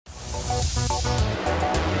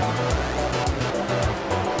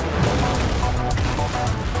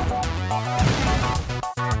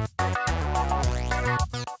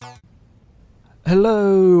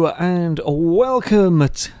Hello and welcome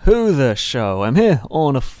to the show. I'm here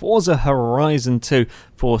on Forza Horizon 2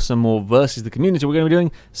 for some more versus the community. We're going to be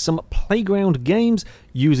doing some playground games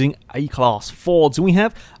using A-Class Fords, and we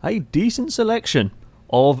have a decent selection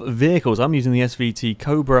of vehicles. I'm using the SVT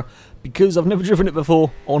Cobra because I've never driven it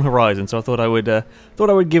before on Horizon, so I thought I would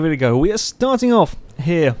give it a go. We are starting off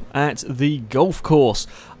here at the golf course.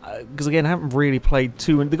 Because again, I haven't really played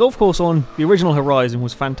too. The golf course on the original Horizon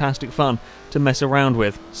was fantastic fun to mess around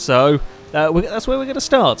with. So that's where we're going to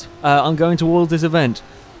start. I'm going towards this event.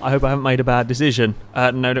 I hope I haven't made a bad decision. No,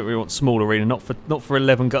 I don't really want small arena, not for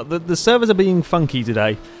 11. The servers are being funky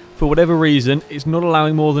today. For whatever reason, it's not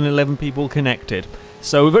allowing more than 11 people connected.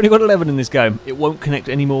 So we've only got 11 in this game. It won't connect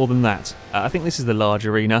any more than that. I think this is the large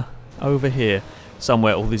arena over here.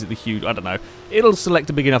 Somewhere, or is it the huge? I don't know. It'll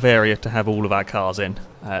select a big enough area to have all of our cars in.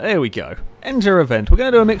 There we go. Enter event. We're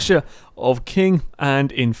going to do a mixture of King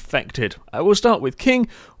and Infected. We'll start with King.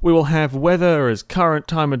 We will have weather as current,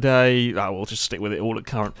 time of day. We'll just stick with it all at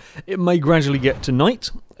current. It may gradually get to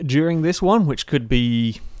night during this one, which could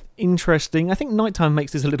be interesting. I think nighttime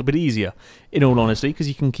makes this a little bit easier, in all honesty, because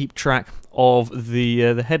you can keep track of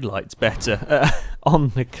the headlights better on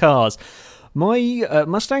the cars. My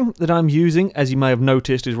Mustang that I'm using, as you may have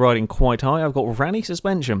noticed, is riding quite high. I've got rally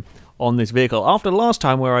suspension on this vehicle. After last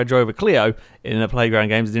time where I drove a Clio in the playground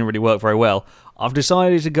games, it didn't really work very well. I've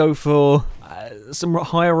decided to go for some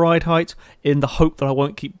higher ride height in the hope that I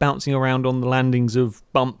won't keep bouncing around on the landings of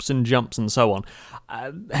bumps and jumps and so on.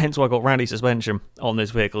 Hence why I got rally suspension on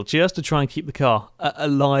this vehicle, just to try and keep the car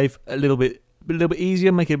alive a little bit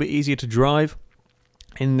easier, make it a bit easier to drive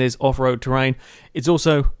in this off-road terrain. It's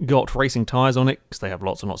also got racing tyres on it because they have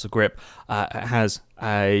lots and lots of grip. It has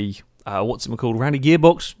a what's it called, rally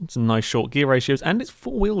gearbox, some nice short gear ratios, and it's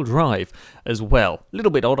four-wheel drive as well. A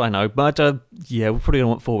little bit odd, I know, but yeah, we're probably gonna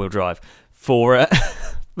want four-wheel drive for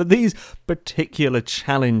for these particular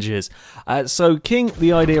challenges. So King,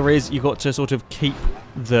 the idea is you've got to sort of keep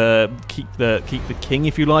the king,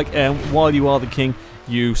 if you like, and while you are the king,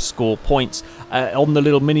 you score points. On the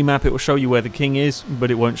little mini-map it will show you where the king is, but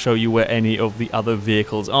it won't show you where any of the other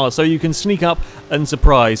vehicles are. So you can sneak up and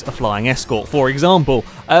surprise a flying escort, for example.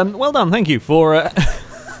 Well done, thank you for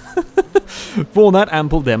for that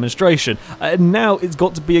ample demonstration. Now it's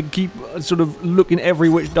got to be a keep sort of look in every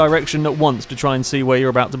which direction at once to try and see where you're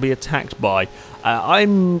about to be attacked by. I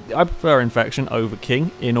prefer Infection over King,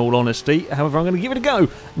 in all honesty. However, I'm going to give it a go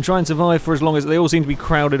and try and survive for as long as they all seem to be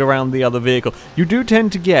crowded around the other vehicle. You do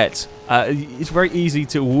tend to get, it's very easy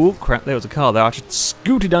to, whoop, crap, there was a car there, I just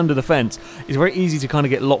scooted under the fence. It's very easy to kind of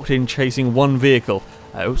get locked in chasing one vehicle.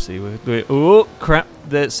 Oh, crap,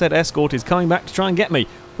 the said escort is coming back to try and get me.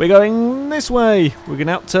 We're going this way. We can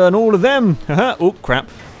outturn all of them. Oh, crap.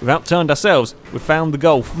 We've outturned ourselves. We've found the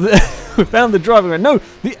Golf. We found the driver. No,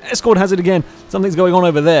 the escort has it again. Something's going on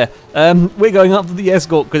over there. We're going after the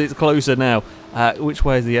escort because it's closer now. Which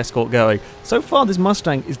way is the escort going? So far, this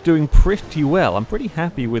Mustang is doing pretty well. I'm pretty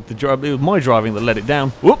happy with the drive. It was my driving that let it down.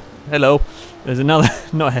 Whoop. Hello. There's another,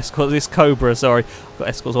 not escort, this Cobra, sorry. I've got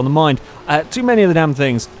escorts on the mind. Too many of the damn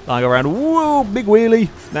things. I go around, whoa, big wheelie.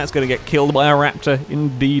 That's going to get killed by a Raptor.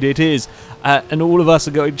 Indeed it is. And all of us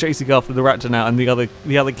are going chasing after the Raptor now, and the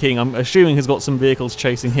other king, I'm assuming, has got some vehicles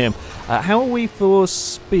chasing him. How are we for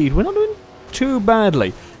speed? We're not doing too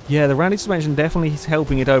badly. Yeah, the rally suspension definitely is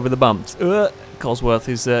helping it over the bumps. Cosworth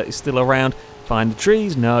is still around. Find the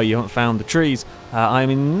trees. No, you haven't found the trees.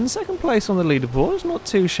 I'm in second place on the leaderboard. It's not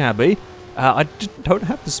too shabby. I just don't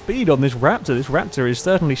have the speed on this Raptor. This Raptor is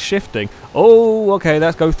certainly shifting. Oh, okay,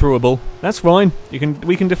 that's go throughable. That's fine. We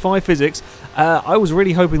can defy physics. I was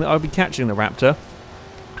really hoping that I'd be catching the Raptor.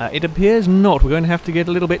 It appears not. We're going to have to get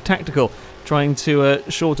a little bit tactical, trying to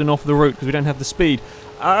shorten off the route because we don't have the speed.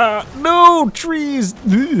 No, trees.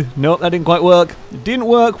 Nope, that didn't quite work. It didn't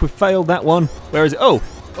work. We failed that one. Where is it? Oh,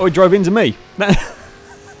 he drove into me.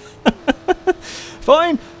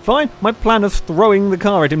 Fine. My plan of throwing the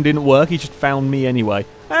car at him didn't work. He just found me anyway.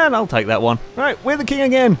 And I'll take that one. Right, we're the king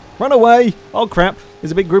again. Run away. Oh, crap.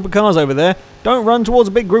 There's a big group of cars over there. Don't run towards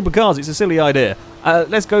a big group of cars. It's a silly idea.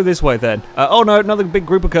 Let's go this way then. Oh, no, another big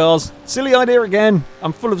group of cars. Silly idea again.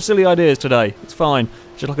 I'm full of silly ideas today. It's fine.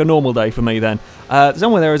 Just like a normal day for me then.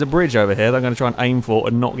 Somewhere there is a bridge over here that I'm going to try and aim for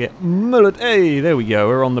and not get mullet. Hey, there we go.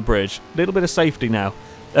 We're on the bridge. A little bit of safety now.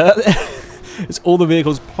 It's all the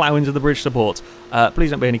vehicles plough into the bridge support.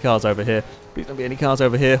 Please don't be any cars over here. Please don't be any cars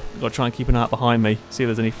over here. I've got to try and keep an eye out behind me. See if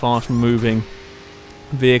there's any fast-moving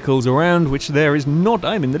vehicles around, which there is not.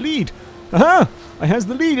 I'm in the lead. Aha! I has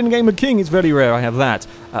the lead in a game of King. It's very rare I have that.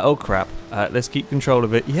 Oh, crap. Let's keep control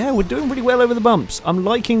of it. Yeah, we're doing pretty well over the bumps. I'm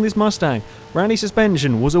liking this Mustang. Randy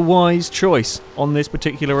suspension was a wise choice on this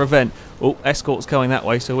particular event. Oh, escort's going that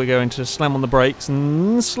way, so we're going to slam on the brakes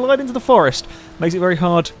and slide into the forest. Makes it very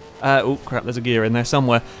hard. Oh crap, there's a gear in there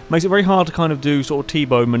somewhere. Makes it very hard to kind of do sort of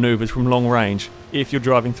T-bone manoeuvres from long range if you're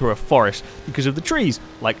driving through a forest because of the trees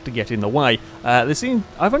like to get in the way.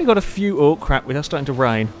 I've only got a few. Oh crap, we're starting to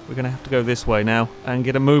rain. We're going to have to go this way now and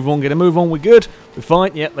get a move on. Get a move on. We're good. We're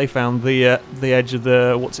fine. Yep, they found the edge of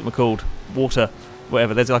the what's it called? Water,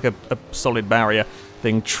 whatever. There's like a solid barrier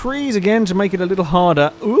thing. Trees again to make it a little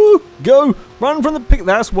harder. Ooh, go run from the pick.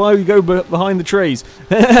 That's why we go behind the trees.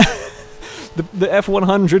 The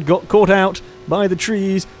F100 got caught out by the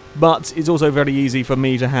trees, but it's also very easy for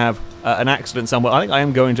me to have an accident somewhere. I think I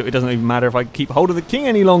am going to. It doesn't even matter if I keep hold of the king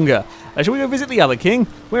any longer. Shall we go visit the other king?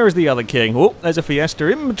 Where is the other king? Oh, there's a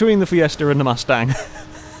Fiesta in between the Fiesta and the Mustang.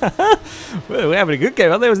 We're having a good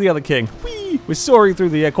game. Oh, there was the other king. Whee! We're soaring through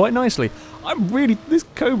the air quite nicely. This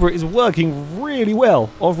Cobra is working really well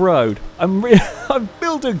off-road. I've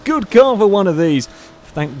built a good car for one of these.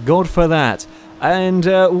 Thank God for that. And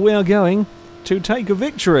we are going to take a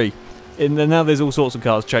victory. Now there's all sorts of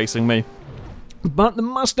cars chasing me. But the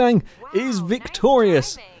Mustang is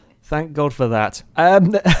victorious. Thank God for that.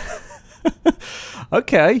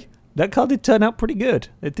 Okay, that car did turn out pretty good.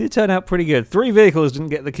 It did turn out pretty good. 3 vehicles didn't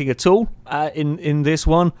get the king at all in this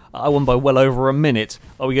one. I won by well over a minute.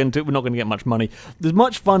 We're not going to get much money. As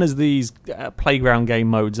much fun as these playground game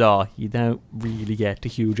modes are, you don't really get a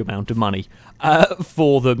huge amount of money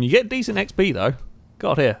for them. You get decent XP though.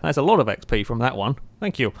 God, here, that's a lot of XP from that one.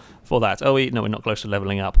 Thank you for that. Oh, no, we're not close to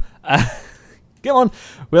leveling up. Come on,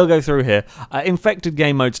 we'll go through here. Infected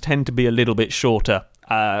game modes tend to be a little bit shorter.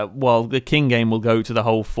 While the king game will go to the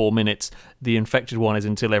whole 4 minutes, the infected one is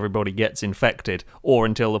until everybody gets infected, or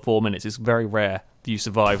until the 4 minutes. It's very rare that you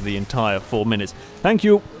survive the entire 4 minutes. Thank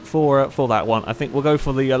you for that one. I think we'll go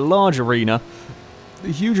for the large arena.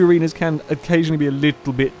 The huge arenas can occasionally be a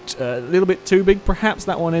little bit too big. Perhaps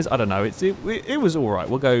that one is. I don't know. It was all right.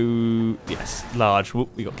 We'll go yes, large.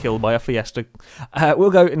 We got killed by a Fiesta. We'll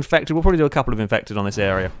go infected. We'll probably do a couple of infected on this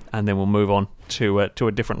area, and then we'll move on to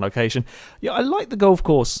a different location. Yeah, I like the golf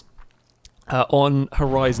course on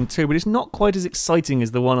Horizon 2, but it's not quite as exciting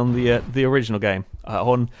as the one on the original game.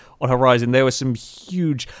 On Horizon, there was some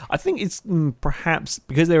huge. I think it's perhaps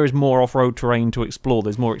because there is more off-road terrain to explore.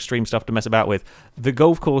 There's more extreme stuff to mess about with. The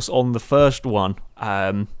golf course on the first one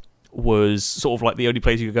was sort of like the only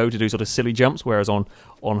place you could go to do sort of silly jumps, whereas on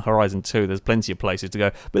Horizon 2, there's plenty of places to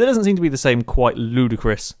go. But there doesn't seem to be the same quite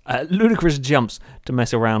ludicrous jumps to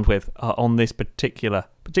mess around with on this particular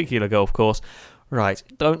golf course. Right,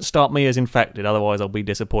 don't start me as infected, otherwise I'll be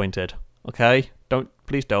disappointed. Okay?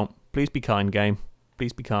 Please don't. Please be kind, game.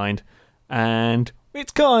 Please be kind. And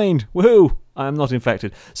it's kind! Woohoo! I'm not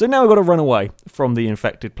infected. So now I've got to run away from the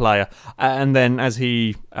infected player. And then as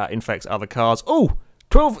he infects other cars... Oh!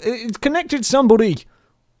 12... It's connected somebody!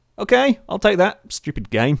 Okay, I'll take that. Stupid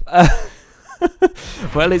game.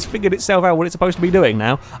 Well, it's figured itself out what it's supposed to be doing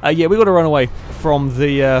now. Yeah, we've got to run away from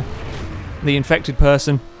the infected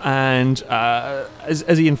person, and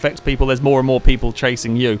as he infects people, there's more and more people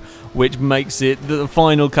chasing you, which makes it the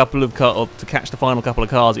final couple of cars, to catch the final couple of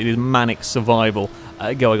cars, it is manic survival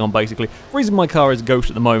going on basically. The reason my car is Ghost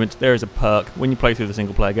at the moment, there is a perk. When you play through the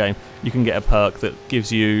single player game, you can get a perk that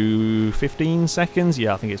gives you 15 seconds,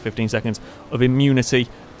 yeah I think it's 15 seconds, of immunity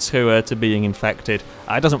to being infected.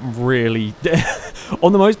 It doesn't really,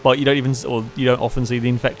 on the most part, you don't often see the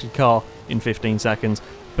infected car in 15 seconds.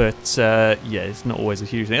 But, yeah, it's not always a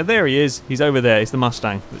huge thing. There he is. He's over there. It's the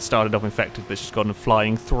Mustang that started off infected that's just gone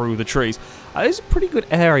flying through the trees. It's a pretty good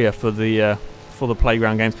area for the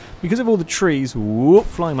playground games. Because of all the trees... Whoop,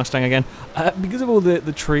 flying Mustang again. Because of all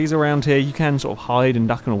the trees around here, you can sort of hide and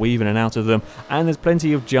duck and weave in and out of them. And there's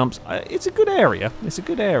plenty of jumps. It's a good area. It's a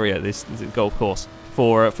good area, this golf course,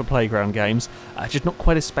 for playground games. Just not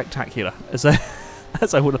quite as spectacular as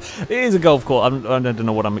as I would have. It is a golf course. I don't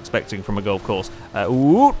know what I'm expecting from a golf course.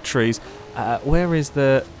 Ooh, trees. Where is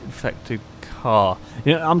the infected car?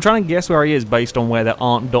 You know, I'm trying to guess where he is based on where there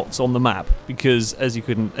aren't dots on the map, because as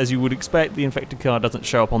you would expect, the infected car doesn't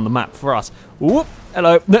show up on the map for us. Whoop!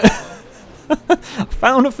 Hello.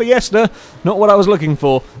 Found a Fiesta. Not what I was looking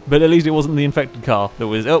for, but at least it wasn't the infected car that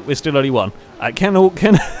was. Oh, we're still only one.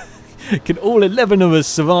 Can all 11 of us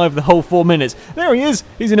survive the whole 4 minutes? There he is!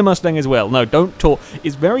 He's in a Mustang as well. No, don't taunt.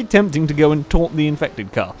 It's very tempting to go and taunt the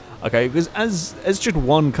infected car. Okay, because as just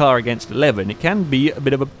one car against 11, it can be a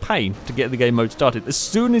bit of a pain to get the game mode started. As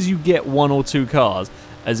soon as you get 1 or 2 cars,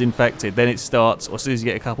 as infected, then it starts, or as soon as you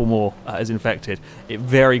get a couple more as infected, it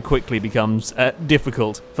very quickly becomes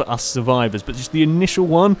difficult for us survivors. But just the initial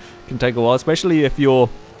one can take a while, especially if you're...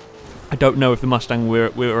 I don't know if the Mustang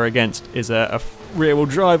we were against is a rear-wheel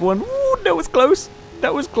drive one. Ooh, that was close.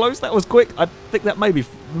 That was close. That was quick. I think that maybe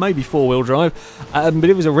four-wheel drive. But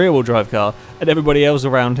it was a rear-wheel drive car, and everybody else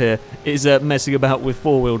around here is messing about with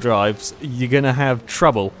four-wheel drives. You're going to have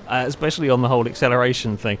trouble, especially on the whole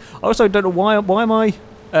acceleration thing. I also don't know why am I...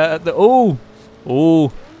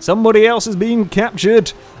 somebody else is being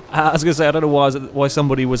captured. I was going to say, I don't know why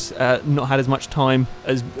somebody was not had as much time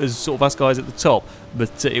as sort of us guys at the top,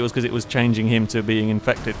 but it was because it was changing him to being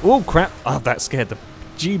infected. Oh, crap. Oh, that scared the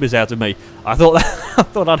jeebus out of me. I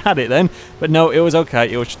thought I'd had it then, but no, it was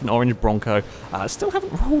okay. It was just an orange Bronco. I still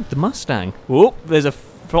haven't rolled the Mustang. Oh, there's a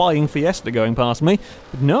flying Fiesta going past me.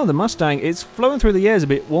 But no, the Mustang, it's flowing through the airs a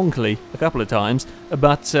bit wonkily a couple of times,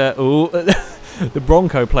 but the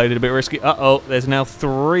Bronco played it a bit risky. Uh-oh, there's now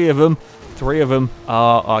three of them. Three of them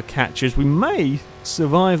are our catchers. We may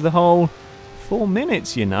survive the whole 4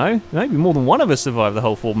 minutes, you know. Maybe more than one of us survive the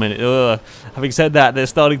whole 4 minutes. Having said that, they're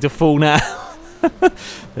starting to fall now.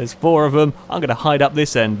 There's four of them. I'm going to hide up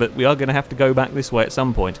this end, but we are going to have to go back this way at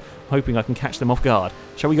some point. I'm hoping I can catch them off guard.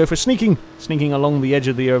 Shall we go for sneaking? Sneaking along the edge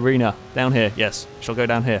of the arena. Down here, yes. Shall go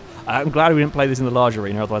down here. I'm glad we didn't play this in the large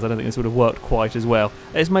arena, otherwise I don't think this would have worked quite as well.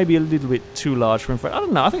 It's maybe a little bit too large for him. I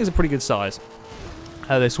don't know, I think it's a pretty good size.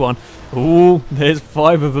 This one. Ooh, there's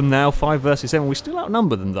 5 of them now. 5 versus 7. We still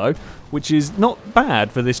outnumber them though, which is not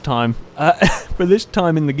bad for this time. For this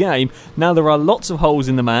time in the game. Now there are lots of holes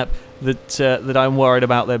in the map that I'm worried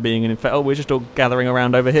about there being an infect. Oh, we're just all gathering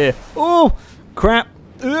around over here. Oh, crap.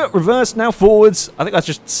 Reverse now forwards. I think I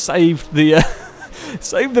just saved the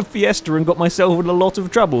saved the Fiesta and got myself in a lot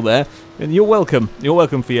of trouble there. And you're welcome. You're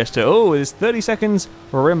welcome, Fiesta. Oh, there's 30 seconds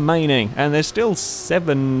remaining, and there's still 5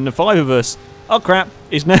 of us. Oh crap,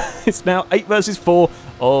 it's now 8 versus 4.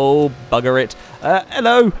 Oh, bugger it.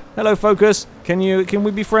 Hello, Focus. Can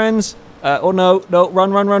we be friends? Oh no,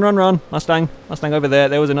 run. Mustang over there.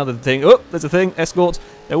 There was another thing. Oh, there's a thing. Escort.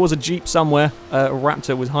 There was a Jeep somewhere. A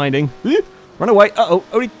Raptor was hiding. Run away. Uh-oh,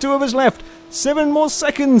 only 2 of us left. 7 more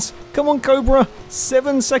seconds. Come on, Cobra.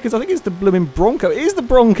 7 seconds. I think it's the blooming Bronco. It is the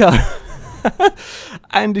Bronco.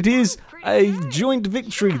 And it is a joint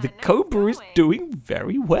victory. The Cobra is doing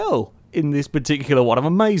very well in this particular one. I'm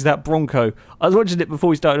amazed that Bronco, I was watching it before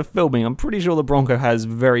we started filming, I'm pretty sure the Bronco has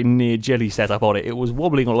very near jelly setup on it. It was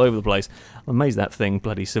wobbling all over the place. I'm amazed that thing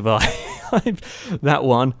bloody survived that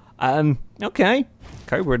one. Okay,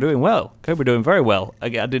 Cobra doing well. Cobra doing very well.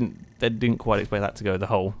 Again, I didn't quite expect that to go the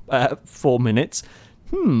whole 4 minutes.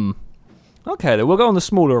 Okay, then we'll go on the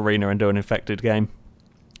smaller arena and do an infected game,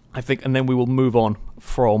 I think, and then we will move on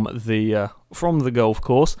from the golf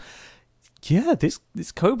course. Yeah, this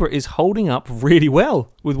Cobra is holding up really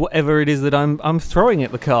well with whatever it is that I'm throwing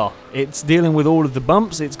at the car. It's dealing with all of the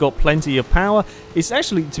bumps. It's got plenty of power. It's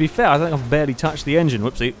actually, to be fair, I think I've barely touched the engine.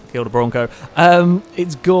 Whoopsie, killed a Bronco.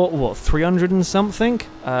 It's got what, 300 and something?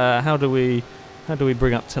 How do we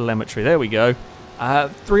bring up telemetry? There we go.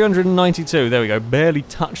 392. There we go. Barely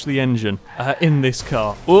touched the engine in this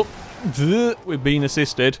car. Oh, we've been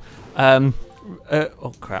assisted.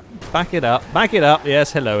 Oh crap, back it up,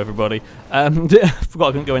 yes, hello everybody. I forgot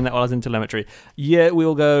I couldn't go in that while I was in telemetry. Yeah,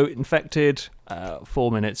 we'll go infected,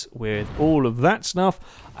 4 minutes with all of that stuff.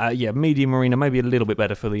 Yeah, medium arena, maybe a little bit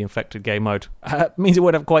better for the infected game mode. Means it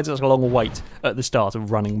won't have quite such a long wait at the start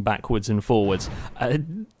of running backwards and forwards.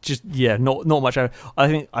 Just, yeah, not much. I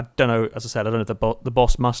don't know, as I said, I don't know if the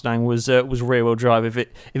Boss Mustang was rear-wheel drive. If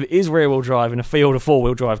it is rear-wheel drive in a field of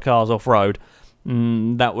four-wheel drive cars off-road,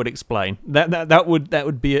 that would explain. That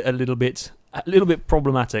would be a little bit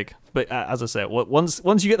problematic. But as I said, once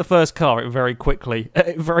you get the first car, it very quickly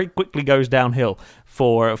goes downhill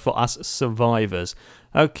for us survivors.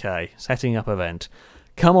 Okay, setting up event.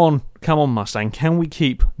 Come on, Mustang. Can we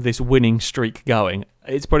keep this winning streak going?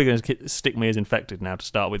 It's probably going to stick me as infected now to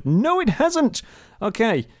start with. No, it hasn't.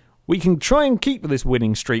 Okay, we can try and keep this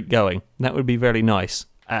winning streak going. That would be very nice.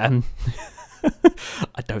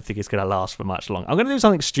 I don't think it's going to last for much longer. I'm going to do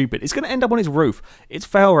something stupid. It's going to end up on its roof. It's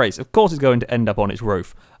FailRace. Of course it's going to end up on its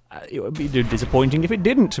roof. It would be disappointing if it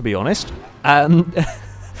didn't, to be honest.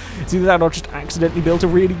 It's either that or just accidentally built a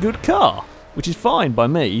really good car, which is fine by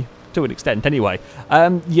me, to an extent anyway.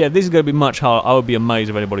 Yeah, this is going to be much harder. I would be amazed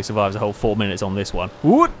if anybody survives a whole 4 minutes on this one.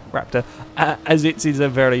 Woot, Raptor. As it is a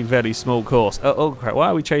very, very small course. Oh crap, why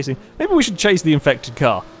are we chasing? Maybe we should chase the infected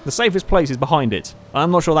car. The safest place is behind it.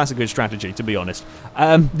 I'm not sure that's a good strategy, to be honest.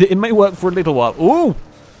 It may work for a little while. Ooh!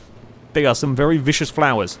 There are some very vicious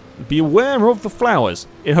flowers. Be aware of the flowers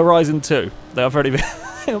in Horizon 2. They are very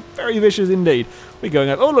They are very vicious indeed. We're going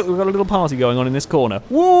up. Oh, look, we've got a little party going on in this corner.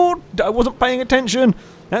 Whoa! I wasn't paying attention.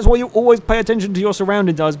 That's why you always pay attention to your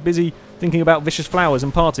surroundings. I was busy thinking about vicious flowers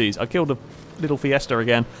and parties. I killed a little fiesta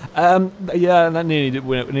again. Yeah, that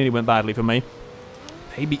nearly went badly for me.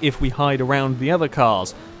 Maybe if we hide around the other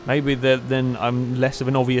cars, maybe then I'm less of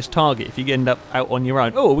an obvious target if you end up out on your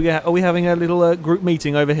own. Oh, are we having a little group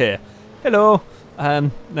meeting over here? Hello.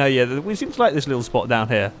 No, yeah, we seem to like this little spot down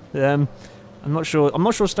here. I'm not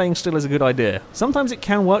sure staying still is a good idea. Sometimes it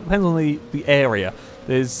can work, depends on the area.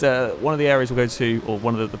 There's one of the areas we'll go to, or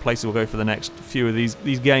one of the places we'll go for the next few of these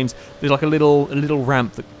games. There's like a little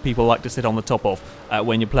ramp that people like to sit on the top of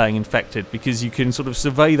when you're playing Infected, because you can sort of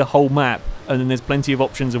survey the whole map, and then there's plenty of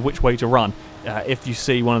options of which way to run. If you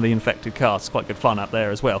see one of the infected cars, it's quite good fun up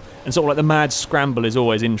there as well. And sort of like the mad scramble is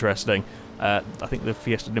always interesting. I think the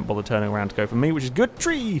Fiesta didn't bother turning around to go for me, which is good.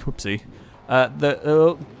 Tree! Whoopsie.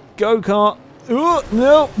 The go-kart. Oh,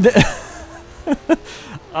 no!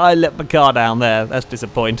 I let my car down there. That's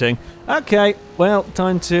disappointing. Okay, well,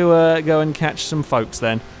 time to go and catch some folks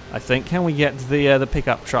then, I think. Can we get the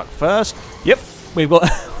pickup truck first? Yep, we've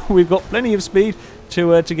got plenty of speed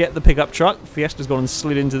to get the pickup truck. Fiesta's gone and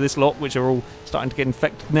slid into this lot, which are all starting to get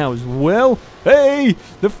infected now as well. Hey,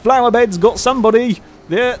 the flower bed's got somebody.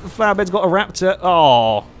 Yeah, the flower bed's got a raptor.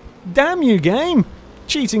 Oh, damn you, game.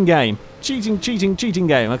 Cheating game. Cheating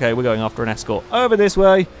game. Okay, we're going after an escort. Over this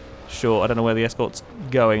way. Sure, I don't know where the escort's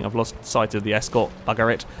going. I've lost sight of the escort.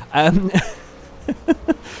 Bugger it.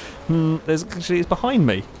 It's behind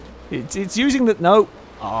me. It's using the... No.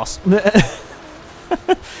 Arse.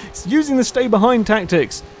 It's using the stay behind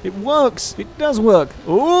tactics. It works. It does work.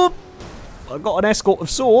 Oh, I got an escort of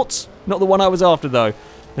sorts. Not the one I was after, though.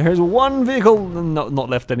 There is one vehicle not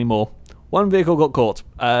left anymore. One vehicle got caught.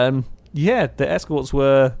 Yeah, the escorts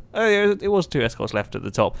were... Oh, yeah, it was 2 escorts left at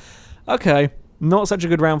the top. Okay, not such a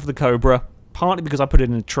good round for the Cobra. Partly because I put it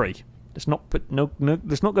in a tree. Let's not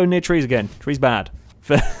let's not go near trees again. Trees bad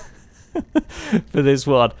for for this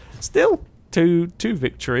one. Still, two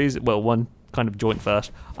victories. Well, one kind of joint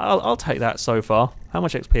first. I'll take that so far. How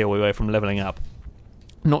much XP are we away from leveling up?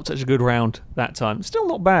 Not such a good round that time. Still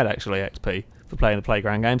not bad actually, XP for playing the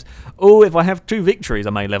playground games. Oh, if I have 2 victories, I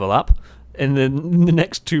may level up in the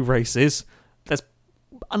next 2 races. That's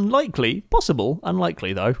unlikely. Possible.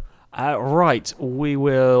 Unlikely though. Right, we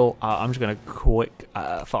will... I'm just going to quick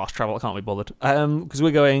fast travel. I can't be bothered because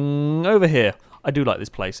we're going over here. I do like this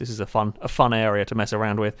place. This is a fun area to mess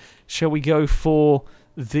around with. Shall we go for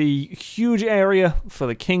the huge area for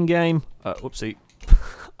the King game? Whoopsie.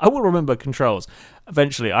 I will remember controls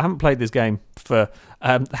eventually. I haven't played this game for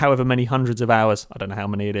however many hundreds of hours. I don't know how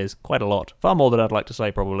many it is. Quite a lot. Far more than I'd like to say,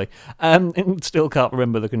 probably. And still can't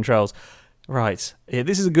remember the controls. Right. Yeah,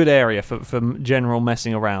 this is a good area for general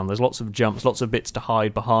messing around. There's lots of jumps, lots of bits to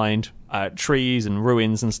hide behind, trees and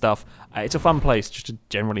ruins and stuff. It's a fun place just to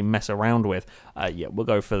generally mess around with. Yeah, we'll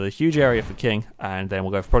go for the huge area for King, and then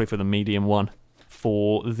we'll go probably for the medium one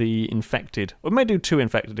for the infected. We may do 2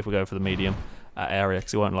 infected if we go for the medium area,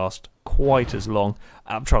 because it won't last quite as long.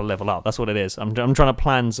 I'm trying to level up. That's what it is. I'm trying to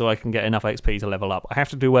plan so I can get enough XP to level up. I have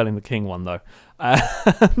to do well in the King one though.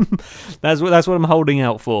 That's what I'm holding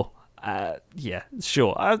out for. Yeah,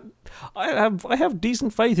 sure. I have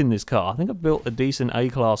decent faith in this car. I think I've built a decent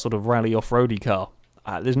A-class sort of rally off-roady car.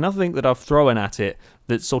 There's nothing that I've thrown at it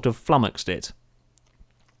that sort of flummoxed it,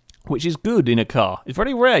 which is good in a car. It's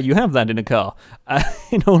very rare you have that in a car,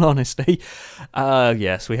 in all honesty.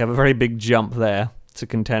 Yes, we have a very big jump there to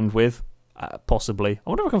contend with, possibly. I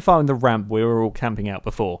wonder if I can find the ramp we were all camping out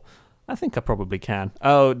before. I think I probably can.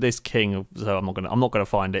 Oh, this King, so I'm not gonna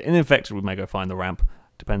find it. In Infected, we may go find the ramp.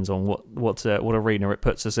 Depends on what arena it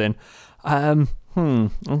puts us in.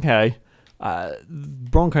 Okay.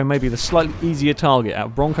 Bronco may be the slightly easier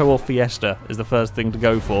target. Bronco or Fiesta is the first thing to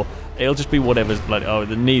go for. It'll just be whatever's bloody... Oh,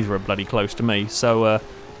 neither are bloody close to me. So,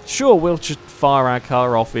 sure, we'll just fire our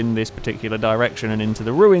car off in this particular direction and into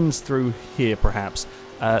the ruins through here, perhaps.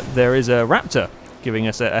 There is a raptor giving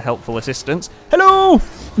us a helpful assistance. Hello!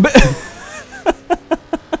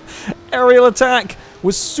 Aerial attack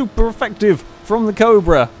was super effective from the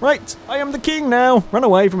Cobra. Right, I am the King now. Run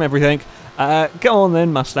away from everything. Go on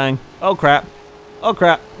then, Mustang. Oh crap. Oh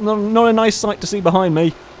crap. Not a nice sight to see behind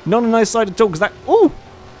me. Not a nice sight at all, because that... Ooh!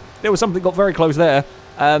 There was something got very close there.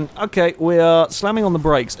 Okay, we are slamming on the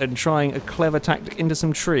brakes and trying a clever tactic into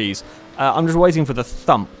some trees. I'm just waiting for the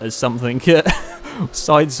thump as something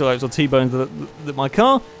sideswipes or T-bones my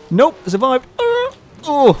car. Nope, survived.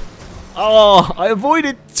 Oh, I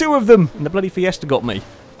avoided 2 of them, and the bloody Fiesta got me.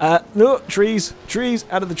 No, trees,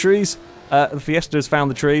 out of the trees. The Fiesta has found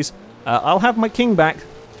the trees. I'll have my King back.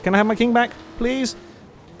 Can I have my King back, please?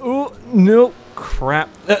 Oh, no. Crap.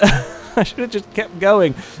 I should have just kept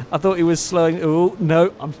going. I thought he was slowing. Oh,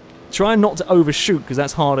 no. I'm trying not to overshoot because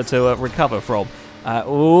that's harder to recover from.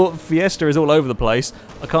 Oh, Fiesta is all over the place.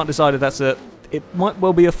 I can't decide if that's a... It might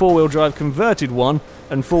well be a four-wheel drive converted one,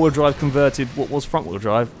 and four-wheel drive converted what was front-wheel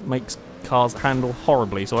drive makes cars handle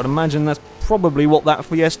horribly. So I'd imagine that's probably what that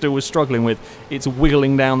Fiesta was struggling with. It's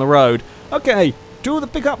wiggling down the road. Okay, to the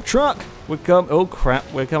pickup truck. Oh crap,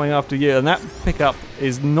 we're coming after you, and that pickup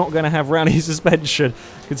is not going to have rally suspension,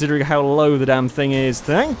 considering how low the damn thing is.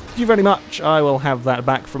 Thank you very much. I will have that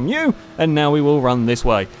back from you, and now we will run this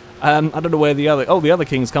way. I don't know where the other... Oh, the other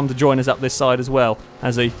king's come to join us up this side as well,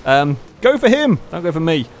 has he? Go for him! Don't go for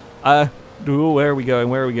me. Ooh, where are we going?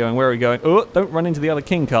 Where are we going? Where are we going? Oh, don't run into the other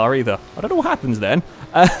king car either. I don't know what happens then.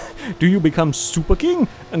 Do you become Super King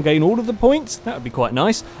and gain all of the points? That would be quite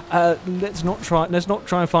nice. Let's not try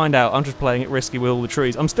and find out. I'm just playing it risky with all the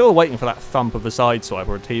trees. I'm still waiting for that thump of a side swipe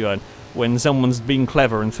or a T-bone when someone's been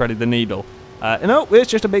clever and threaded the needle. No,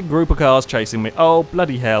 it's just a big group of cars chasing me. Oh,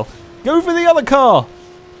 bloody hell. Go for the other car!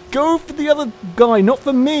 Go for the other guy, not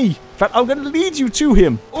for me. In fact, I'm going to lead you to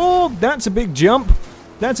him. Oh, that's a big jump.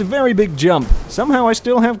 That's a very big jump. Somehow I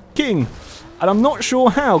still have king. And I'm not sure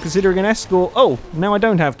how, considering an escort... Oh, now I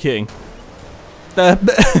don't have king. Okay.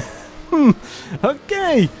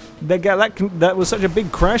 That was such a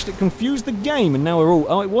big crash that confused the game, and now we're all...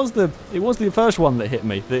 Oh, it was the first one that hit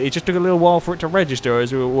me. It just took a little while for it to register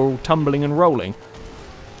as we were all tumbling and rolling.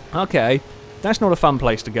 Okay. That's not a fun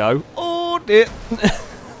place to go. Oh, dear.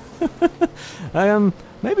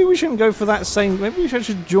 Maybe we shouldn't go for that same... Maybe we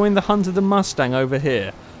should join the hunt of the Mustang over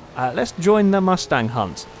here. Let's join the Mustang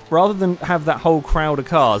hunt. Rather than have that whole crowd of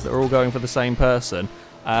cars that are all going for the same person.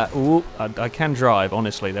 Ooh, I can drive,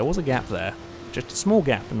 honestly. There was a gap there. Just a small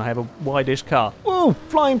gap, and I have a wide-ish car. Whoa!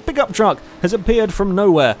 Flying pickup truck has appeared from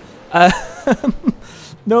nowhere.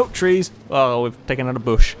 No, trees. Oh, we've taken out a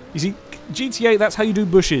bush. You see, GTA, that's how you do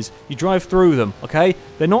bushes. You drive through them, okay?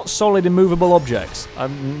 They're not solid, immovable objects.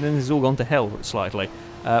 Then this has all gone to hell slightly.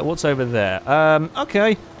 What's over there?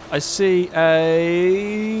 Okay. I see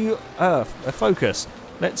a Focus.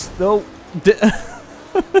 Let's... Oh,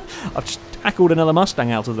 I've just tackled another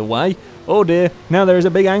Mustang out of the way. Oh dear, now there is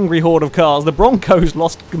a big angry horde of cars. The Bronco's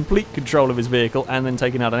lost complete control of his vehicle and then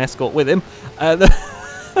taken out an escort with him.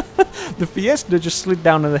 The Fiesta just slid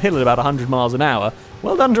down the hill at about 100 miles an hour.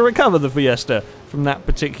 Well done to recover the Fiesta from that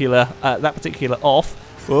particular off.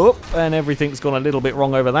 Oh, and everything's gone a little bit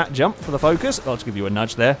wrong over that jump for the Focus. I'll just give you a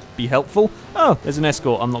nudge there. Be helpful. Oh, there's an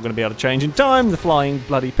escort. I'm not going to be able to change in time. The flying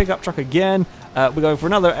bloody pickup truck again. We're going for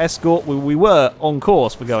another escort. We were on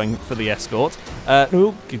course for going for the escort.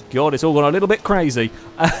 Oh, good God, it's all gone a little bit crazy.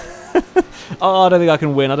 Oh, I don't think I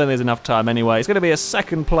can win. I don't think there's enough time anyway. It's going to be a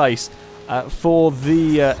second place for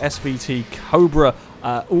the SVT Cobra.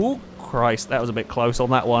 Oh, Christ, that was a bit close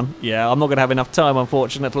on that one. Yeah, I'm not going to have enough time,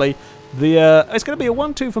 unfortunately. It's going to be a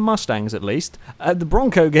 1-2 for Mustangs, at least. The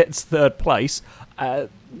Bronco gets third place. Yeah,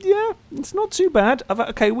 it's not too bad.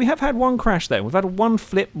 Okay, we have had one crash there. We've had one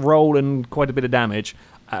flip, roll, and quite a bit of damage.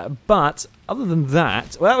 But other than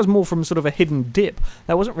that, well, that was more from sort of a hidden dip.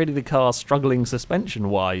 That wasn't really the car struggling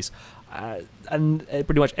suspension-wise. And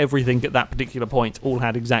pretty much everything at that particular point all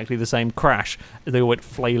had exactly the same crash. They all went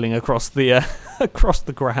flailing across the across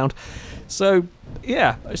the ground. So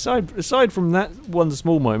yeah, aside from that one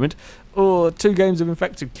small moment, 2 games of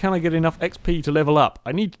infected. Can I get enough XP to level up?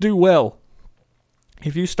 I need to do well.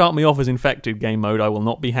 If you start me off as infected game mode, I will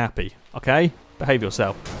not be happy. Okay, behave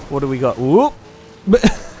yourself. What do we got? Whoop.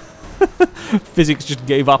 Physics just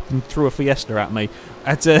gave up and threw a Fiesta at me.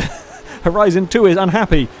 Horizon 2 is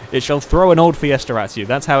unhappy. It shall throw an old Fiesta at you.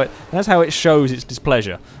 That's how it shows its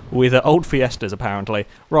displeasure with old Fiestas, apparently.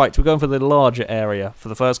 Right, we're going for the larger area for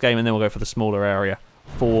the first game, and then we'll go for the smaller area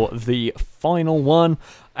for the final one.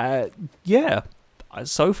 Yeah.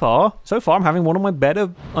 So far, I'm having one of my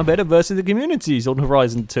better versus the communities on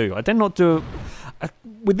Horizon 2. I tend not to...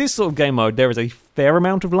 with this sort of game mode, there is a fair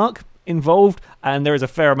amount of luck involved, and there is a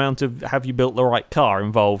fair amount of have you built the right car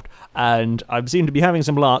involved. And I seem to be having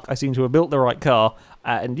some luck. I seem to have built the right car,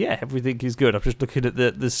 and yeah, everything is good. I'm just looking at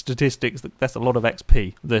the statistics. That's a lot of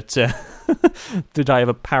XP that that I have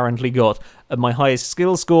apparently got. And my highest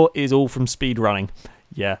skill score is all from speedrunning.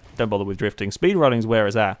 Yeah, don't bother with drifting. Speedrunning's where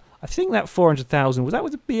it's at. I think that 400,000, was that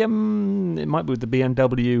with the it might be with the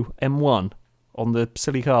BMW M1 on the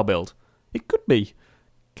silly car build. It could be.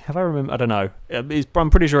 Have I remember? I don't know. I'm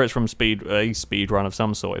pretty sure it's from a speed run of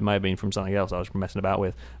some sort. It may have been from something else I was messing about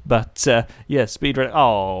with. But yeah, speed run.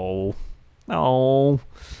 Oh,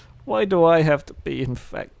 Why do I have to be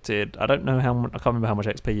infected? I don't know how much. I can't remember how much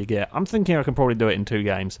XP you get. I'm thinking I can probably do it in 2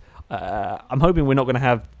 games. I'm hoping we're not going to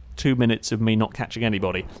have 2 minutes of me not catching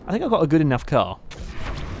anybody. I think I've got a good enough car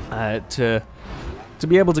to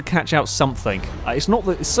be able to catch out something. It's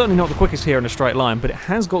certainly not the quickest here in a straight line, but it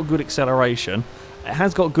has got good acceleration. It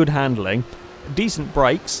has got good handling, decent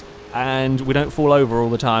brakes, and we don't fall over all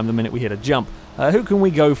the time the minute we hit a jump. Who can we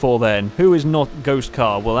go for then? Who is not Ghost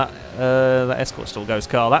Car? Well, that Escort's still Ghost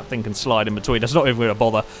Car. That thing can slide in between. That's not even going to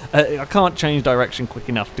bother. I can't change direction quick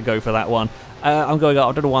enough to go for that one. I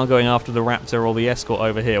don't know why I'm going after the Raptor or the Escort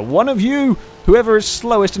over here. One of you, whoever is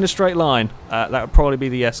slowest in a straight line, that would probably be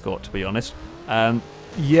the Escort, to be honest. Yeah,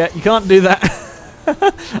 you can't do that.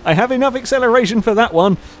 I have enough acceleration for that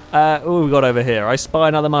one. What have we got over here? I spy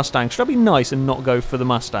another Mustang. Should I be nice and not go for the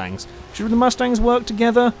Mustangs? Should the Mustangs work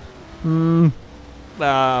together? Bugger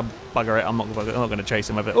it. I'm not going to chase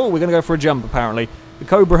him over. Oh, we're going to go for a jump, apparently. The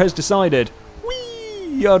Cobra has decided.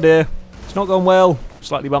 Whee! Oh, dear. It's not gone well.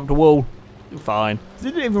 Slightly bumped a wall. Fine.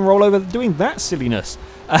 Didn't even roll over doing that silliness.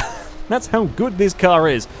 That's how good this car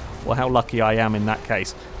is. Well, how lucky I am in that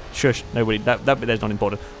case. Shush, nobody. That bit there's not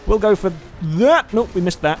important. We'll go for that. Nope, we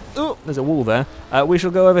missed that. Oh, there's a wall there. We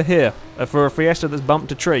shall go over here for a Fiesta that's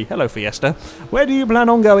bumped a tree. Hello, Fiesta. Where do you plan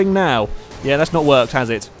on going now? Yeah, that's not worked, has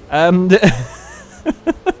it?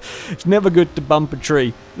 It's never good to bump a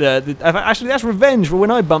tree. Actually, that's revenge for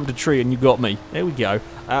when I bumped a tree and you got me. There we go.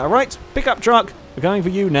 Right, pickup truck. We're going for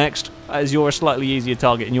you next, as you're a slightly easier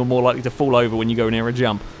target and you're more likely to fall over when you go near a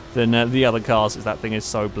jump than the other cars, as that thing is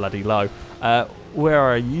so bloody low. Where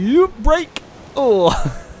are you? Brake! Oh!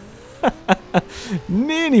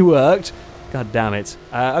 Nearly worked. God damn it.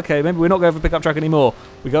 Okay, maybe we're not going for pickup truck anymore.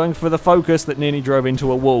 We're going for the Focus that nearly drove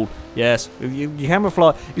into a wall. Yes, you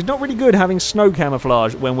camouflage. It's not really good having snow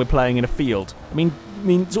camouflage when we're playing in a field. I mean,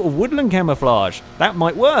 sort of woodland camouflage. That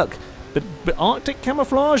might work. But Arctic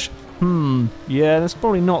camouflage? Yeah, that's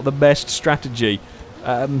probably not the best strategy.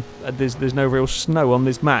 There's no real snow on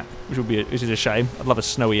this map, which is a shame. I'd love a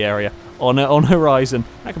snowy area on Horizon.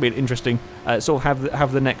 That could be an interesting sort of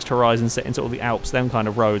have the next Horizon set in sort of the Alps, them kind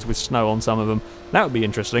of roads with snow on some of them. That would be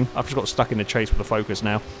interesting. I've just got stuck in the chase with the Focus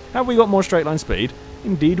now. Have we got more straight line speed?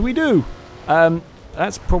 Indeed we do.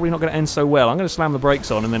 That's probably not going to end so well. I'm going to slam the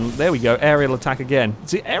brakes on and then there we go, aerial attack again.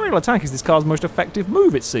 See, aerial attack is this car's most effective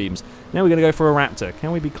move, it seems. Now we're going to go for a Raptor.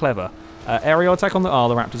 Can we be clever? Aerial attack on the... Oh,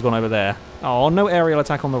 the Raptor's gone over there. Oh, no aerial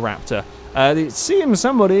attack on the Raptor. It seems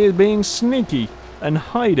somebody is being sneaky and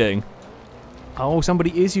hiding. Oh,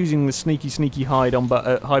 somebody is using the sneaky hide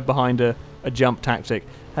behind a jump tactic.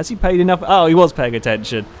 Has he paid enough? Oh, he was paying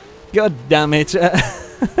attention. God damn it.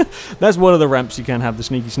 That's one of the ramps you can have, the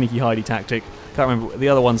sneaky hidey tactic. Can't remember. The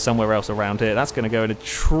other one's somewhere else around here. That's going to go in a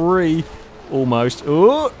tree. Almost.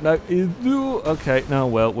 Oh, no. Okay, no,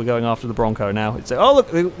 well, we're going after the Bronco now. Oh,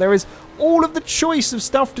 look, there is all of the choice of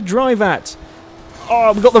stuff to drive at.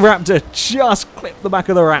 Oh, we've got the Raptor. Just clip the back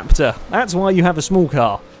of the Raptor. That's why you have a small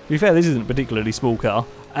car. To be fair, this isn't a particularly small car.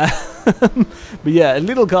 But yeah, a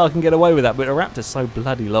little car can get away with that, but a Raptor's so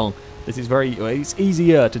bloody long. This is it's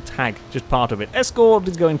easier to tag just part of it. Escort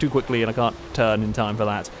is going too quickly and I can't turn in time for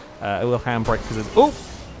that. We'll handbrake because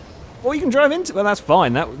you can drive into... Well, that's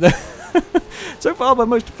fine. So far, my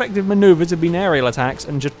most effective manoeuvres have been aerial attacks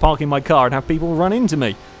and just parking my car and have people run into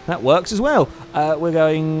me. That works as well. We're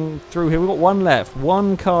going through here. We've got one left.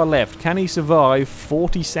 One car left. Can he survive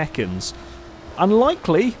 40 seconds?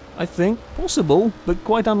 Unlikely, I think. Possible, but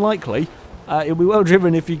quite unlikely. It'll be well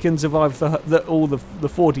driven if you can survive all the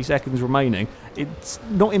 40 seconds remaining. It's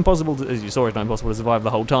not impossible to, as you saw, it's not impossible to survive the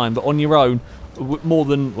whole time, but on your own,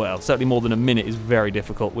 certainly more than a minute is very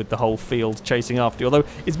difficult with the whole field chasing after you. Although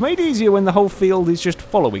it's made easier when the whole field is just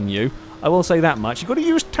following you. I will say that much. You've got to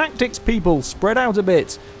use tactics, people. Spread out a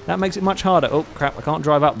bit. That makes it much harder. Oh, crap, I can't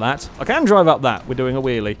drive up that. I can drive up that. We're doing a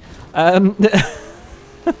wheelie.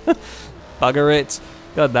 Bugger it.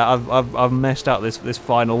 God, I've messed up this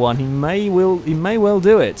final one. He may well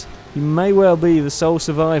do it. He may well be the sole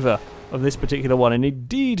survivor of this particular one, and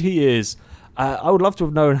indeed he is. I would love to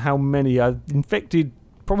have known how many. I've infected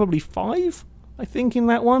probably 5, I think, in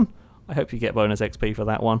that one. I hope you get bonus XP for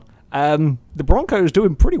that one. The Bronco is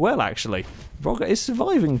doing pretty well, actually. The Bronco is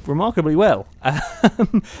surviving remarkably well. I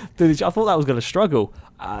thought that was going to struggle.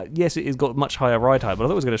 Yes, it has got much higher ride height, but I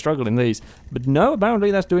thought it was going to struggle in these. But no,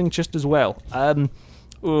 apparently that's doing just as well.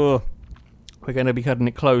 We're going to be cutting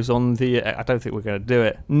it close on the... I don't think we're going to do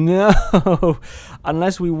it. No!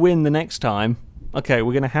 Unless we win the next time. Okay,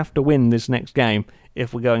 we're going to have to win this next game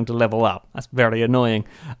if we're going to level up. That's very annoying.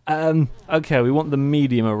 Okay, we want the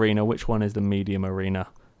medium arena. Which one is the medium arena?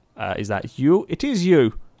 Is that you? It is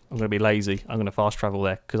you. I'm going to be lazy. I'm going to fast travel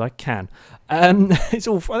there because I can. It's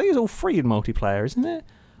all. I think it's all free in multiplayer, isn't it?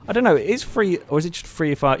 I don't know. It is free, or is it just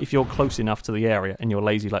free if you're close enough to the area and you're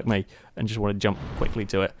lazy like me and just want to jump quickly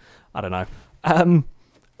to it? I don't know.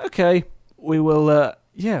 Okay, we will.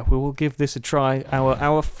 Yeah, we will give this a try.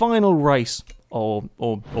 Our final race. Or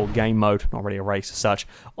game mode, not really a race as such,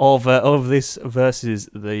 of this versus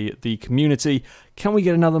the community. Can we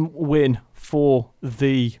get another win for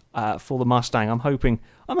the Mustang? I'm hoping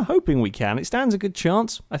we can. It stands a good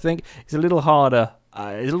chance. I think it's a little harder.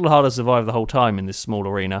 It's a little harder to survive the whole time in this small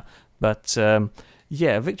arena, but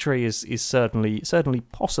yeah, victory is certainly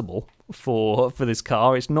possible for this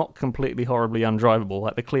car. It's not completely horribly undrivable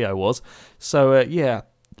like the Clio was. So yeah.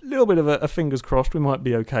 A little bit of a fingers crossed, we might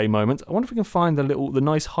be okay moment. I wonder if we can find the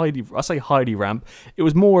nice Heidi ramp. It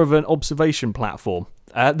was more of an observation platform.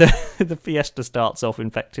 The Fiesta starts off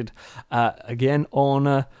infected again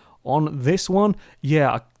on this one.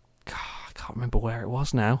 Yeah, I can't remember where it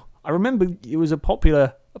was now. I remember it was a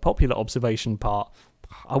popular observation part.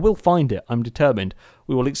 I will find it. I'm determined.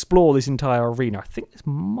 We will explore this entire arena. I think this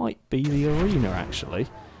might be the arena actually.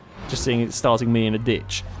 Just seeing it starting me in a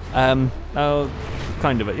ditch.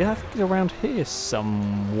 Kind of it. Yeah, I think it's around here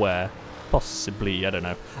somewhere. Possibly, I don't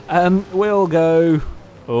know. We'll go...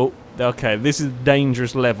 Oh, okay, this is a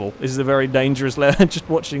dangerous level. This is a very dangerous level. Just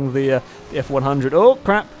watching the F100. Oh,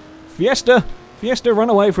 crap. Fiesta! Fiesta, run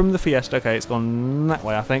away from the Fiesta. Okay, it's gone that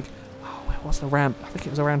way, I think. Oh, what's the ramp? I think it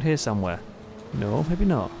was around here somewhere. No, maybe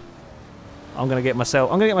not. I'm gonna get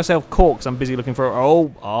myself caught because I'm busy looking for.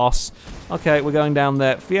 Oh, arse. Okay, we're going down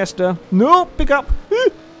there. Fiesta. No, pick up.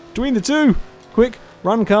 Between the two. Quick,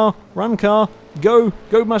 run car, go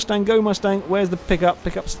Mustang, go Mustang. Where's the pickup?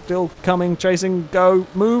 Pickup's still coming, chasing. Go,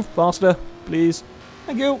 move faster, please.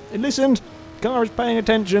 Thank you. It listened. Car is paying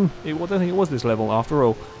attention. I don't think it was this level after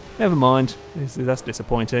all. Never mind. That's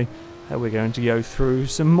disappointing. We're going to go through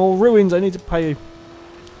some more ruins. I need to pay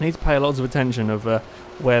lots of attention of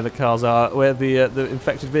where the cars are, where the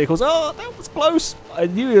infected vehicles. Oh, that was close. I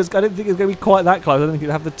didn't think it was going to be quite that close. I didn't think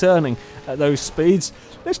it'd have the turning at those speeds.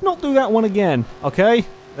 Let's not do that one again, okay?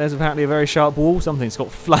 There's apparently a very sharp wall. Something's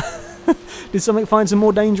got Did something find some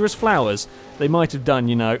more dangerous flowers? They might have done,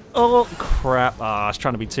 you know. Oh, crap. Ah, I was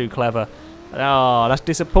trying to be too clever. Ah, that's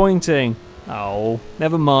disappointing. Oh,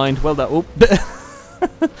 never mind. Well done. Oh.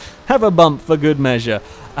 Have a bump for good measure.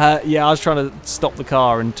 Yeah, I was trying to stop the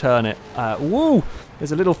car and turn it. Woo!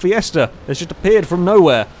 There's a little Fiesta that's just appeared from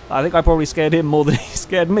nowhere. I think I probably scared him more than he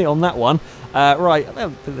scared me on that one. Right,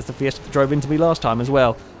 there's the Fiesta that drove into me last time as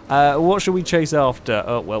well. What should we chase after?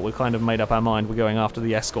 Oh, well, we've kind of made up our mind. We're going after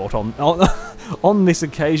the Escort on this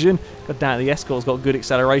occasion. God damn, the Escort's got good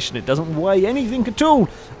acceleration. It doesn't weigh anything at all.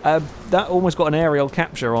 That almost got an aerial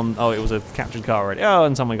capture on... Oh, it was a captured car already. Oh,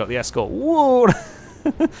 and someone got the Escort. Whoa!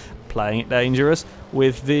 Playing it dangerous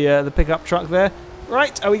with the pickup truck there.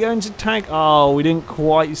 Right, are we going to tag? Oh, we didn't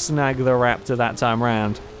quite snag the Raptor that time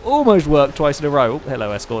round. Almost worked twice in a row. Oh,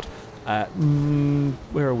 hello, Escort.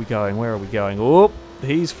 Where are we going? Where are we going? Oh,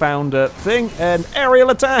 he's found a thing. An aerial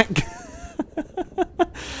attack.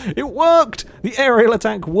 It worked. The aerial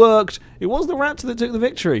attack worked. It was the Raptor that took the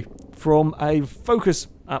victory from a Focus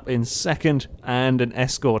up in second and an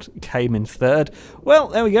Escort came in third. Well,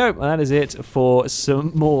 there we go. That is it for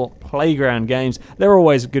some more Playground games. They're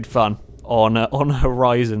always good fun on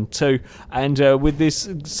Horizon 2, and with this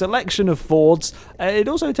selection of Fords, it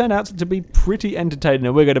also turned out to be pretty entertaining,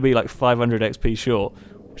 and we're going to be like 500 XP short,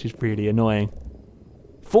 which is really annoying.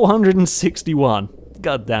 461.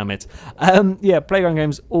 God damn it. Yeah, Playground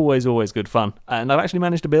games, always good fun. And I've actually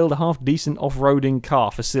managed to build a half-decent off-roading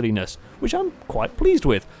car for silliness, which I'm quite pleased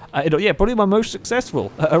with. Yeah, probably my most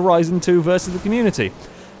successful Horizon 2 versus the community.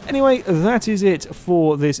 Anyway, that is it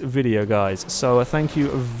for this video, guys. So thank you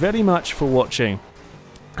very much for watching.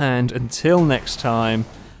 And until next time,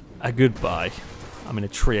 goodbye. I'm in a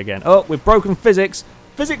tree again. Oh, we've broken physics.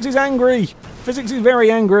 Physics is angry. Physics is very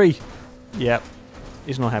angry. Yep,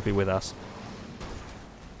 he's not happy with us.